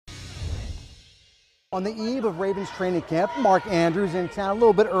On the eve of Ravens training camp, Mark Andrews in town a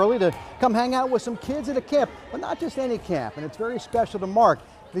little bit early to come hang out with some kids at a camp, but not just any camp, and it's very special to Mark.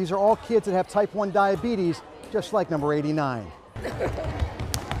 These are all kids that have type 1 diabetes, just like number 89.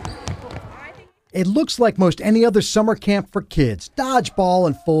 It looks like most any other summer camp for kids, dodgeball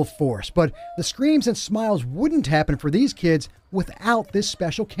in full force, but the screams and smiles wouldn't happen for these kids without this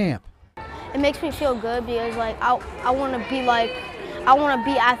special camp. It makes me feel good because I want to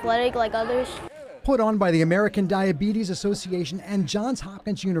be athletic like others. Put on by the American Diabetes Association and Johns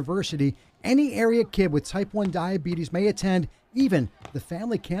Hopkins University, any area kid with type 1 diabetes may attend, even the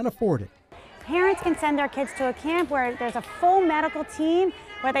family can't afford it. Parents can send their kids to a camp where there's a full medical team,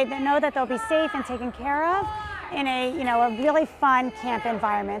 where they know that they'll be safe and taken care of in a really fun camp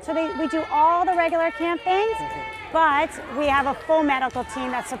environment. So we do all the regular camp things, but we have a full medical team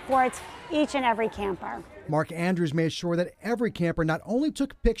that supports each and every camper. Mark Andrews made sure that every camper not only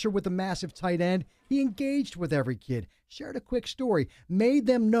took a picture with the massive tight end, he engaged with every kid, shared a quick story, made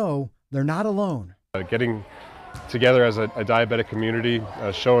them know they're not alone. Getting together as a diabetic community,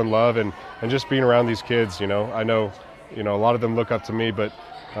 showing love and just being around these kids, I know, a lot of them look up to me, but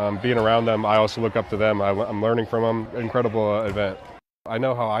being around them, I also look up to them. I'm learning from them. Incredible event. I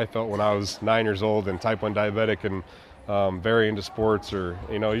know how I felt when I was 9 years old and type 1 diabetic and very into sports, or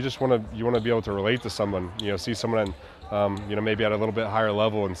you want to be able to relate to someone, see someone maybe at a little bit higher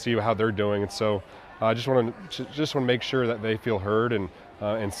level and see how they're doing. And so I just want to make sure that they feel heard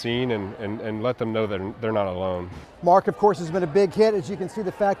and seen and let them know that they're not alone. Mark, of course, has been a big hit. As you can see,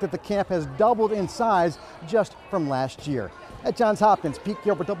 the fact that the camp has doubled in size just from last year. At Johns Hopkins, Pete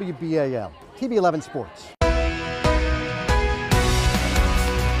Gilbert, WBAL-TV 11 Sports.